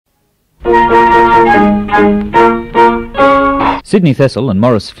Sydney Thessell and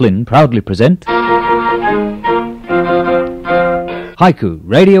Maurice Flynn proudly present Haiku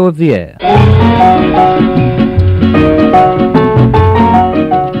Radio of the Air.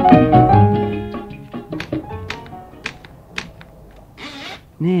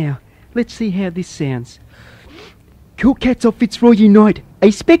 Now, let's see how this sounds. Cool cats of Fitzroy unite.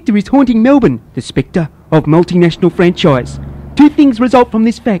 A spectre is haunting Melbourne. The spectre of multinational franchise. Two things result from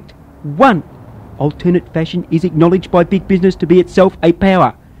this fact. 1. Alternate fashion is acknowledged by big business to be itself a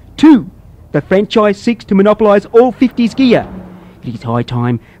power. 2. The franchise seeks to monopolise all 50s gear. It is high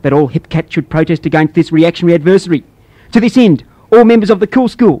time that all hip cats should protest against this reactionary adversary. To this end, all members of the Cool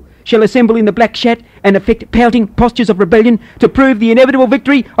School shall assemble in the Black Shat and affect pouting postures of rebellion to prove the inevitable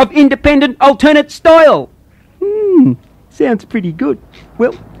victory of independent alternate style. Sounds pretty good.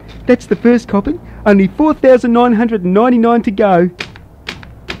 Well, that's the first copy. Only 4,999 to go.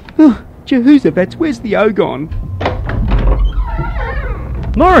 Oh, Jehoshaphat, where's the O gone?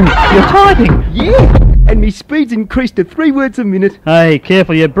 Maury, you're typing! Yeah, and me speed's increased to 3 words a minute. Hey,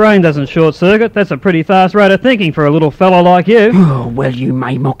 careful your brain doesn't short circuit. That's a pretty fast rate of thinking for a little fellow like you. Oh, well, you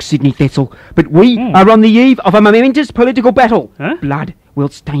may mock Sydney Thessell, but we are on the eve of a momentous political battle. Huh? Blood will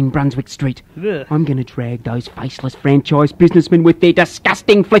stain Brunswick Street. Ugh. I'm going to drag those faceless franchise businessmen with their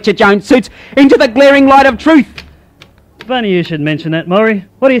disgusting Fletcher Jones suits into the glaring light of truth. Funny you should mention that, Maury.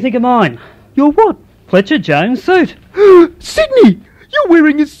 What do you think of mine? Your what? Fletcher Jones suit. Sydney, you're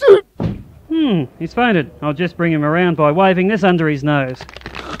wearing a suit. He's fainted. I'll just bring him around by waving this under his nose.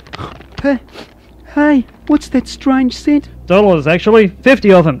 Hey, what's that strange scent? Dollars, actually.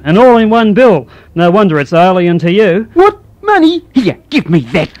 50 of them, and all in one bill. No wonder it's alien to you. What? Money? Here, give me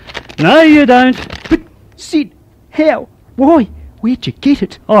that. No, you don't. But, Sid, how? Why? Where'd you get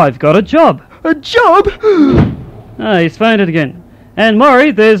it? I've got a job. A job? Oh, he's fainted again. And,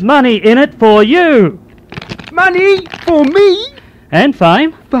 Maury, there's money in it for you. Money? For me? And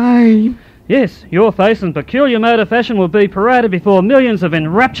fame. Fame. Yes, your face and peculiar mode of fashion will be paraded before millions of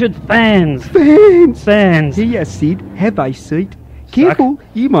enraptured fans. Fans. Here, Sid, have a seat. Careful,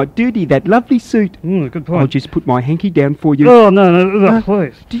 you might dirty that lovely suit. Good point. I'll just put my hanky down for you. Oh, no,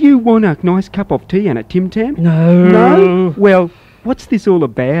 please. Do you want a nice cup of tea and a Tim Tam? No. No? Well, what's this all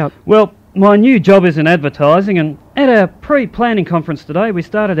about? Well, my new job is in advertising, and at our pre-planning conference today, we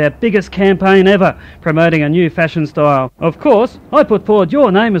started our biggest campaign ever, promoting a new fashion style. Of course, I put forward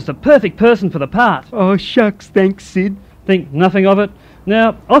your name as the perfect person for the part. Oh, shucks, thanks, Sid. Think nothing of it.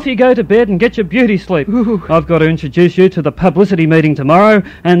 Now, off you go to bed and get your beauty sleep. Ooh. I've got to introduce you to the publicity meeting tomorrow,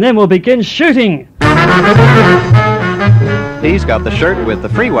 and then we'll begin shooting. He's got the shirt with the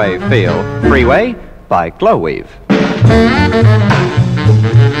freeway feel. Freeway by Glowweave.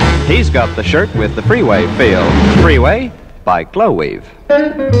 He's got the shirt with the freeway feel. Freeway by Glowweave.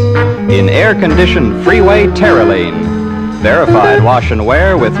 In air-conditioned freeway Terraline. Verified wash and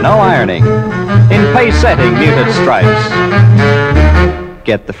wear with no ironing. In pace-setting muted stripes.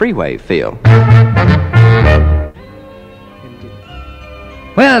 Get the freeway feel.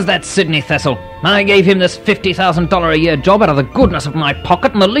 Where's that Sydney Thessell? I gave him this $50,000 a year job out of the goodness of my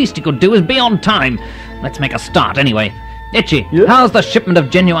pocket, and the least he could do is be on time. Let's make a start anyway. Itchy, how's the shipment of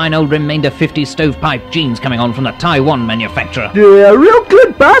genuine old remainder 50 stovepipe jeans coming on from the Taiwan manufacturer? They're real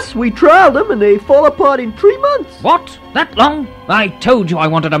good, boss. We trialed them and they fall apart in 3 months. What? That long? I told you I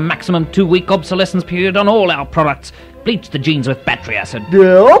wanted a maximum 2-week obsolescence period on all our products. Bleach the jeans with battery acid.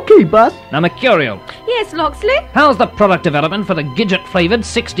 Okay, boss. Now, Mercurial. Yes, Loxley? How's the product development for the Gidget-flavoured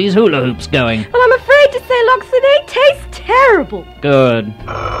 60s hula hoops going? Well, I'm afraid to say, Loxley, they taste terrible. Good.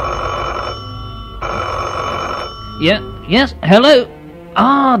 Yeah, yes, hello?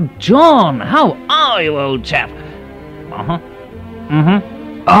 John, how are you, old chap?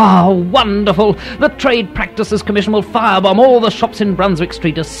 Wonderful. The Trade Practices Commission will firebomb all the shops in Brunswick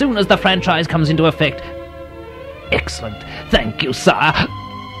Street as soon as the franchise comes into effect. Excellent. Thank you, sire.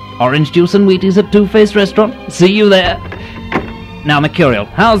 Orange juice and Wheaties at Two-Faced Restaurant. See you there. Now, Mercurial,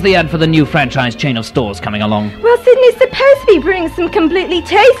 how's the ad for the new franchise chain of stores coming along? Well, Sydney's supposed to be bringing some completely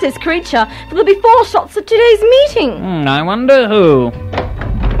tasteless creature, but there'll be 4 shots at today's meeting. I wonder who.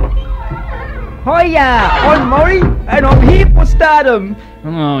 Hiya, I'm Maury, and I'm here for stardom.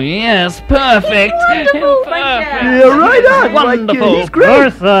 Oh, yes, perfect. Wonderful, Perfect. Yeah, right on. Wonderful. He's great.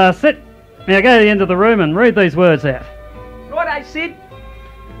 Morris, sit. Now go to the end of the room and read these words out. Righto, Sid.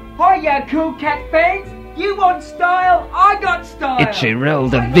 Hiya, cool cat fans. You want style, I got style. Itchy, roll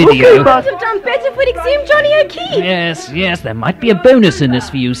the video. Okay, Would have done better if we'd exhumed Johnny O'Keefe. Yes, there might be a bonus in this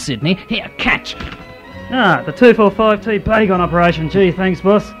for you, Sydney. Here, catch. The 245T Pagon operation. Gee, thanks,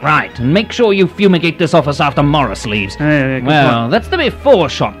 boss. Right, and make sure you fumigate this office after Morris leaves. Yeah, good Well, point. that's the before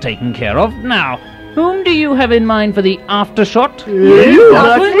shot taken care of. Now, Whom do you have in mind for the aftershot? You,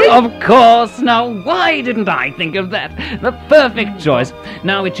 Loxley? Of course. Now, why didn't I think of that? The perfect choice.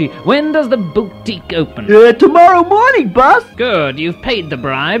 Now, Itchy, when does the boutique open? Tomorrow morning, boss. Good, you've paid the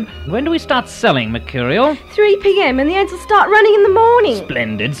bribe. When do we start selling, Mercurial? 3 p.m. and the ads will start running in the morning.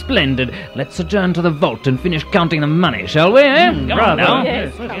 Splendid, splendid. Let's adjourn to the vault and finish counting the money, shall we, eh? Come on now.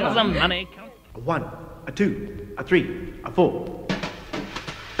 Yes, come Here's the money. A 1, a 2, a 3, a 4.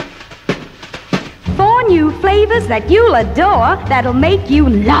 4 new flavors that you'll adore that'll make you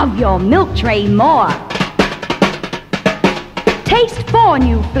love your milk tray more. Taste 4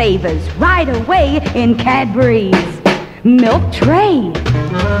 new flavors right away in Cadbury's Milk Tray.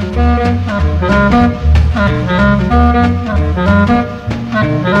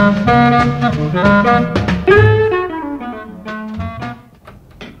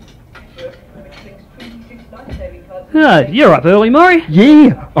 You're up early, Maury.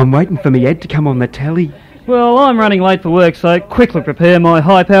 Yeah, I'm waiting for me ad to come on the telly. Well, I'm running late for work, so quickly prepare my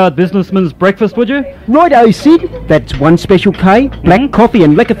high-powered businessman's breakfast, would you? Righto, Sid. That's 1 special K, black coffee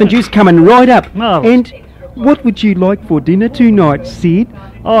and lecithin juice coming right up. Marvellous. And what would you like for dinner tonight, Sid?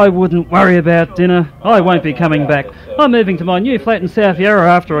 I wouldn't worry about dinner. I won't be coming back. I'm moving to my new flat in South Yarra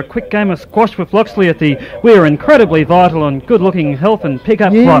after a quick game of squash with Loxley at the We're Incredibly Vital and Good-Looking Health and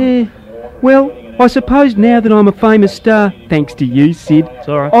Pickup Club. Well, I suppose now that I'm a famous star, thanks to you, Sid, It's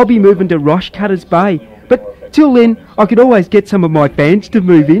all right. I'll be moving to Rushcutters Bay. But till then, I could always get some of my fans to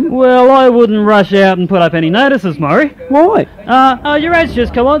move in. Well, I wouldn't rush out and put up any notices, Maury. Why? Your ad's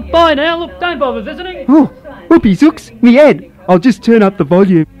just come on. Bye now. Look, don't bother visiting. Oh, whoopee zooks, me ad. I'll just turn up the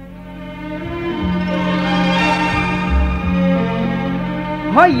volume.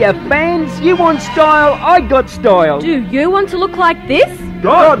 Hiya, fans. You want style? I got style. Do you want to look like this?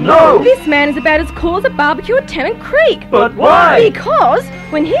 God, no. This man is about as cool as a barbecue at Tennant Creek. But why? Because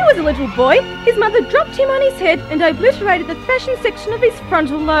when he was a little boy, his mother dropped him on his head and obliterated the fashion section of his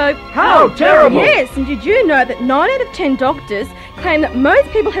frontal lobe. How terrible. Yes, and did you know that 9 out of 10 doctors claim that most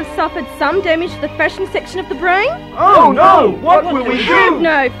people have suffered some damage to the fashion section of the brain? Oh, no. What will we Have do?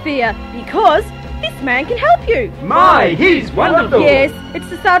 no fear, because this man can help you. My, he's wonderful. Yes, it's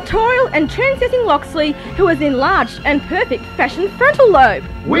the sartorial and trendsetting Loxley who has enlarged and perfect fashion frontal lobe.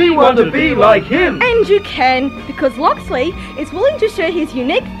 We want to be like him. And you can, because Loxley is willing to share his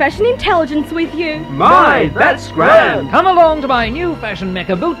unique fashion intelligence with you. My, that's grand. Come along to my new fashion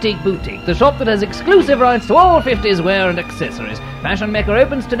mecca, Boutique, the shop that has exclusive rights to all 50s wear and accessories. Fashion Mecca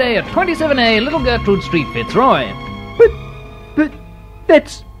opens today at 27A Little Gertrude Street, Fitzroy. But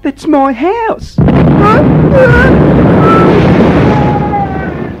that's my house.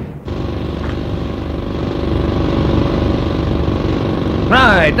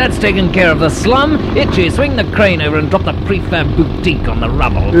 Right, that's taken care of the slum. Itchy, swing the crane over and drop the prefab boutique on the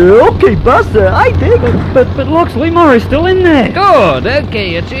rubble. Okay, boss, I dig. But Loxley, Maury's still in there. Good,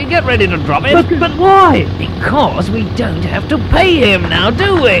 okay, Itchy, get ready to drop it. But why? Because we don't have to pay him now,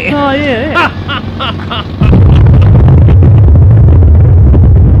 do we? Oh, yeah.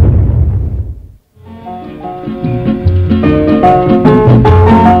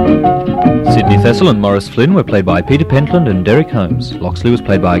 Sydney Thessel and Maurice Flynn were played by Peter Pentland and Derek Holmes. Loxley was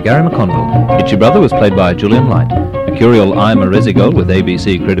played by Gary McConville. Itchy Brother was played by Julian Wright. Mercurial I'm a Resigold with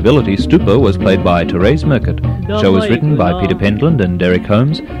ABC credibility. Stupor was played by Therese Merkert. The show was written by Peter Pentland and Derek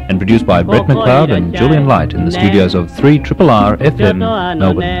Holmes and produced by Brett McLeod and Julian Wright in the studios of 3RRR FM,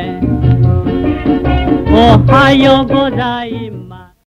 Melbourne.